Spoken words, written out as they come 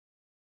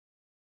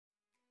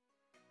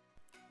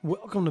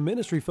Welcome to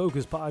Ministry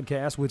Focus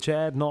Podcast with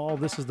Chad Nall.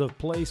 This is the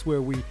place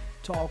where we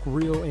talk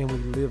real and we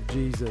live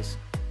Jesus.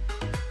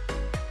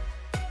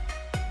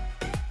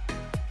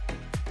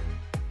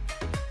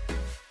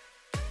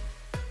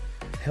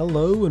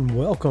 Hello and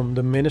welcome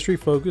to Ministry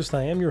Focused.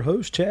 I am your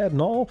host, Chad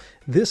Nall.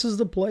 This is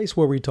the place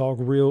where we talk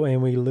real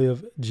and we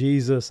live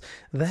Jesus.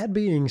 That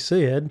being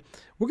said,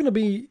 we're going to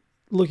be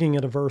looking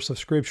at a verse of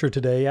Scripture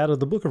today out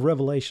of the book of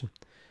Revelation.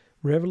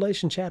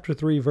 Revelation chapter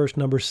 3, verse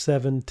number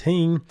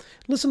 17.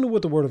 Listen to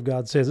what the Word of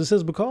God says. It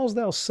says, "Because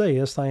thou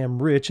sayest, I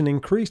am rich and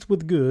increased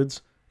with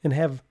goods, and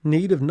have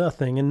need of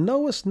nothing, and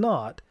knowest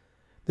not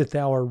that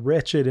thou art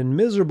wretched and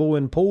miserable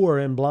and poor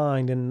and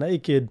blind and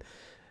naked."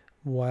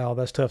 Wow,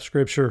 that's tough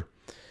Scripture.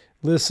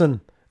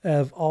 Listen,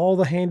 of all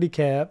the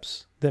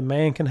handicaps that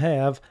man can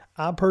have,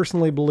 I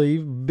personally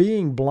believe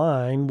being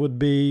blind would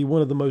be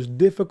one of the most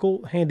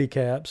difficult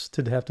handicaps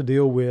to have to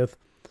deal with.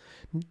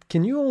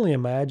 Can you only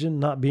imagine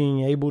not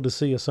being able to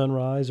see a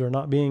sunrise, or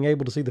not being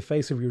able to see the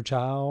face of your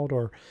child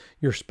or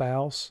your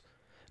spouse,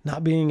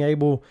 not being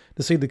able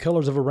to see the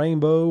colors of a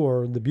rainbow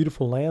or the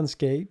beautiful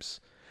landscapes?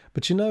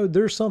 But you know,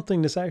 there's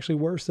something that's actually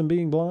worse than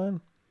being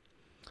blind.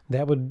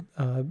 That would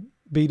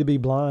be to be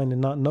blind and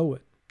not know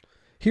it.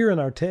 Here in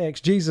our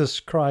text,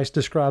 Jesus Christ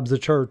describes the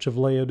church of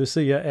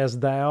Laodicea as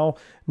 "thou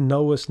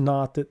knowest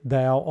not that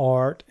thou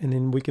art," and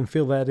then we can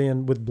fill that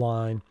in with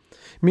blind.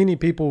 Many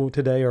people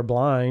today are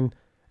blind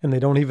and they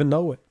don't even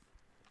know it.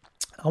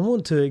 I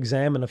want to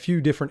examine a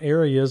few different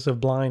areas of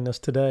blindness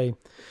today.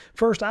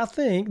 First, I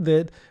think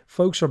that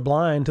folks are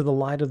blind to the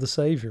light of the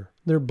Savior.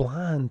 They're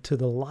blind to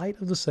the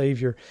light of the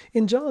Savior.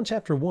 In John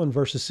chapter 1,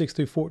 verses 6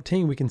 through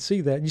 14, we can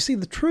see that. You see,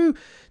 the true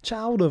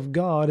child of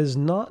God is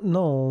not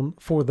known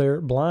for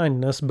their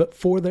blindness, but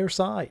for their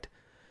sight.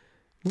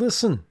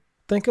 Listen,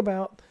 think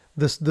about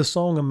the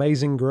song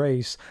Amazing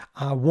Grace.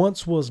 "I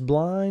once was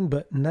blind,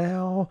 but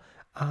now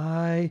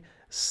I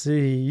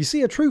see." You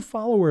see, a true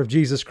follower of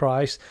Jesus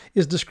Christ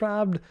is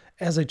described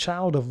as a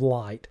child of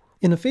light.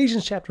 In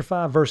Ephesians chapter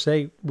 5, verse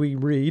 8, we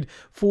read,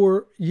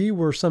 "For ye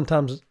were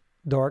sometimes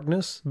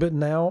darkness, but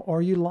now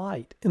are ye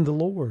light in the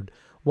Lord.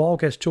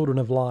 Walk as children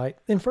of light."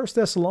 In 1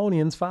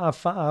 Thessalonians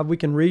 5:5, we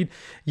can read,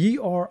 "Ye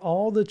are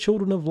all the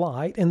children of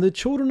light and the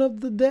children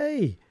of the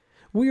day.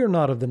 We are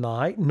not of the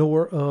night,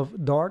 nor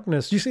of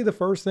darkness." You see, the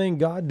first thing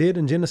God did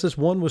in Genesis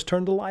 1 was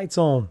turn the lights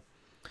on.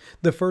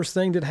 The first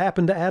thing that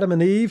happened to Adam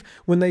and Eve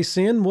when they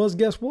sinned was,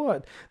 guess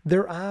what?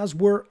 Their eyes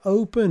were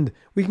opened.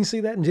 We can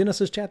see that in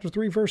Genesis chapter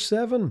 3, verse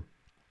 7.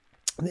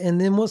 And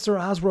then once their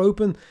eyes were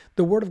open,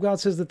 the Word of God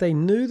says that they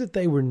knew that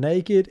they were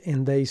naked,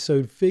 and they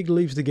sewed fig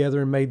leaves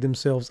together and made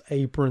themselves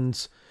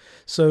aprons.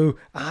 So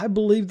I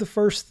believe the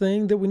first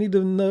thing that we need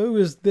to know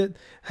is that,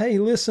 hey,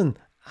 listen,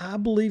 I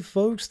believe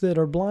folks that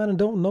are blind and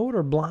don't know it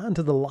are blind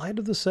to the light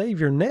of the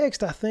Savior.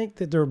 Next, I think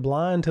that they're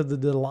blind to the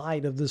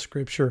delight of the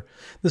Scripture.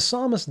 The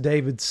psalmist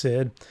David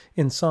said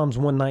in Psalms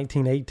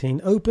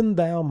 119:18, "Open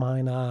thou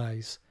mine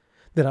eyes,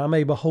 that I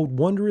may behold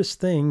wondrous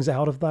things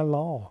out of thy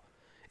law."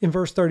 In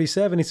verse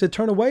 37, he said,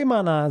 "Turn away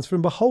mine eyes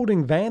from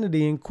beholding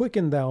vanity, and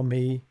quicken thou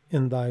me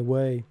in thy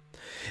way."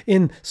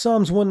 In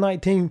Psalms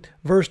 119,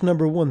 verse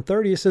number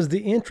 130, it says,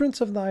 "The entrance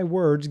of thy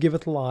words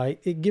giveth light,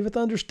 it giveth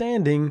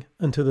understanding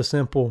unto the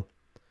simple."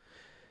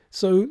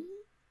 So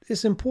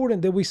it's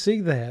important that we see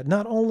that.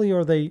 Not only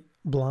are they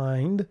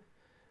blind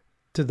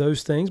to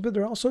those things, but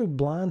they're also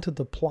blind to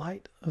the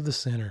plight of the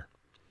sinner.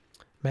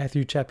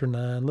 Matthew chapter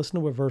 9, listen to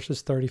what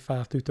verses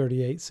 35 through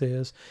 38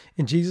 says.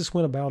 "And Jesus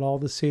went about all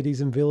the cities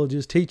and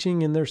villages,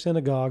 teaching in their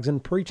synagogues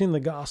and preaching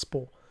the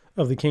gospel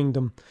of the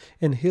kingdom,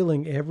 and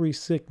healing every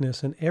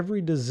sickness and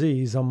every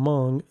disease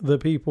among the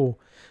people.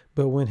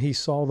 But when he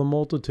saw the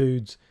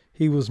multitudes,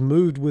 he was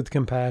moved with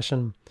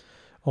compassion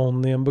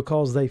on them,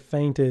 because they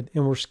fainted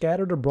and were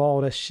scattered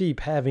abroad as sheep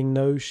having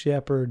no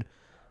shepherd.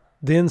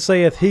 Then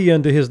saith he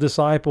unto his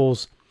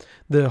disciples,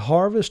 The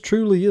harvest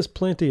truly is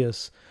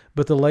plenteous,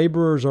 but the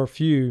laborers are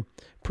few.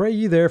 Pray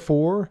ye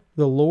therefore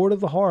the Lord of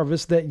the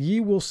harvest, that ye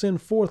will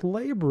send forth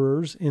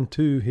laborers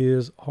into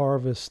his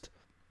harvest."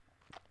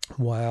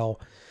 Wow.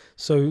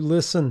 So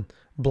listen,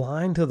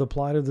 blind to the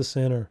plight of the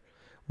sinner.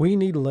 We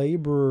need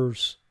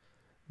laborers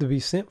to be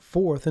sent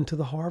forth into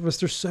the harvest.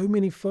 There's so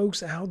many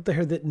folks out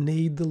there that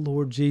need the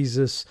Lord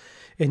Jesus.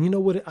 And you know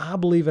what? I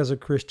believe as a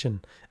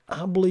Christian,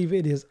 I believe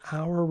it is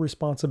our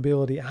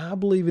responsibility. I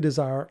believe it is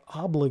our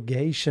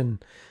obligation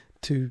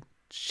to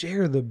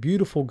share the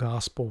beautiful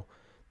gospel,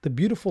 the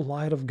beautiful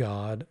light of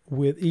God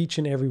with each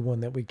and every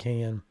one that we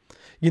can.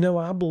 You know,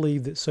 I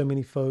believe that so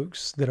many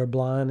folks that are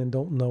blind and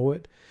don't know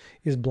it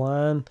is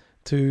blind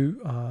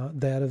to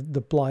that of the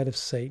blight of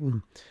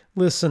Satan.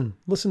 Listen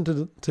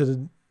to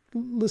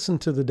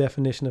the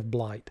definition of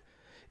blight.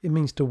 It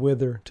means to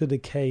wither, to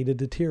decay, to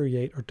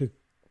deteriorate, or to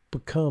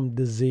become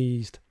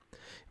diseased.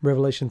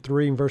 Revelation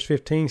 3 and verse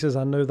 15 says,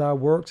 "I know thy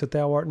works, that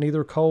thou art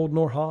neither cold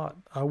nor hot.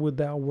 I would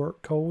thou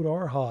wert cold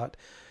or hot.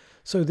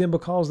 So then,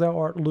 because thou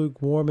art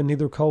lukewarm and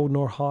neither cold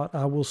nor hot,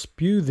 I will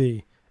spew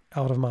thee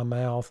out of my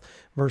mouth.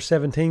 Verse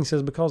 17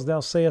 says, because thou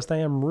sayest, I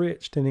am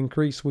rich and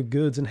increased with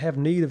goods and have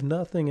need of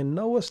nothing, and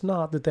knowest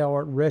not that thou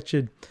art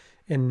wretched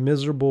and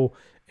miserable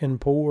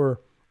and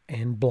poor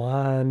and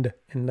blind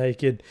and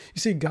naked. You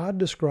see, God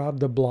described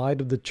the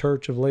blight of the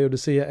church of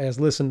Laodicea as,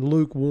 listen,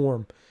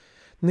 lukewarm,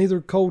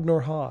 neither cold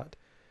nor hot.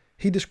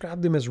 He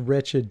described them as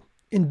wretched,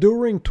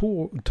 enduring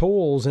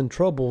toils and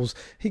troubles.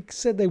 He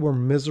said they were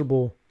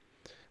miserable.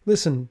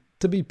 Listen,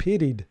 to be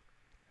pitied.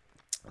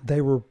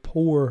 They were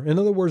poor. In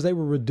other words, they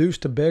were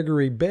reduced to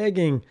beggary,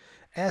 begging,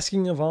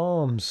 asking of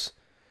alms.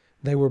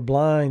 They were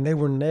blind. They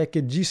were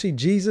naked. You see,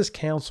 Jesus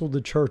counseled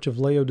the church of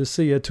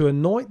Laodicea to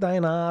anoint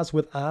thine eyes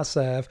with eye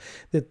salve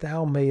that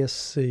thou mayest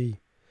see.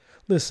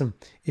 Listen,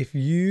 if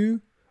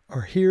you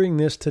are hearing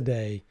this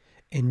today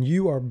and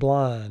you are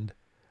blind,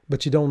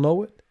 but you don't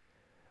know it,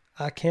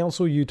 I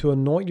counsel you to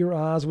anoint your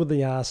eyes with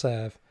the eye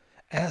salve.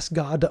 Ask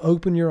God to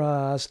open your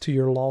eyes to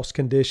your lost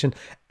condition.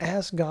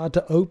 Ask God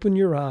to open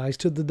your eyes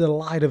to the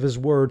delight of His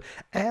Word.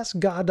 Ask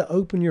God to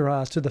open your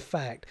eyes to the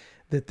fact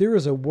that there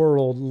is a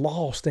world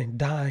lost and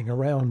dying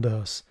around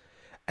us.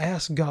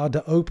 Ask God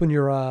to open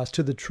your eyes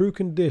to the true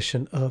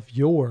condition of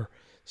your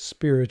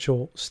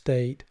spiritual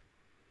state.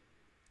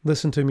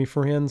 Listen to me,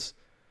 friends.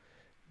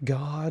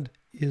 God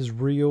is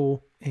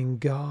real and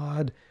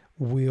God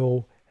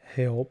will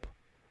help.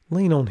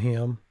 Lean on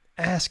Him.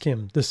 Ask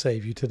Him to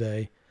save you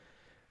today.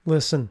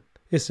 Listen,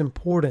 it's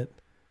important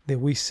that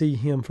we see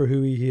Him for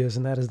who He is,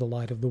 and that is the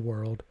light of the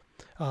world.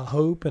 I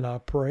hope and I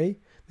pray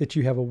that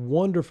you have a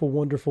wonderful,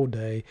 wonderful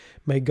day.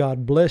 May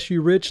God bless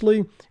you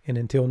richly, and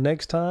until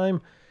next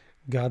time,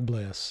 God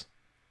bless.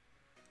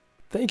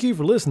 Thank you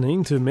for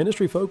listening to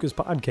Ministry Focus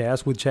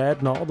Podcast with Chad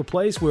Nall, the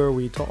place where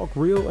we talk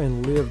real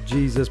and live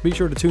Jesus. Be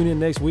sure to tune in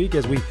next week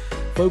as we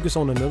focus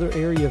on another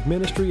area of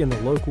ministry in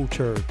the local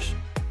church.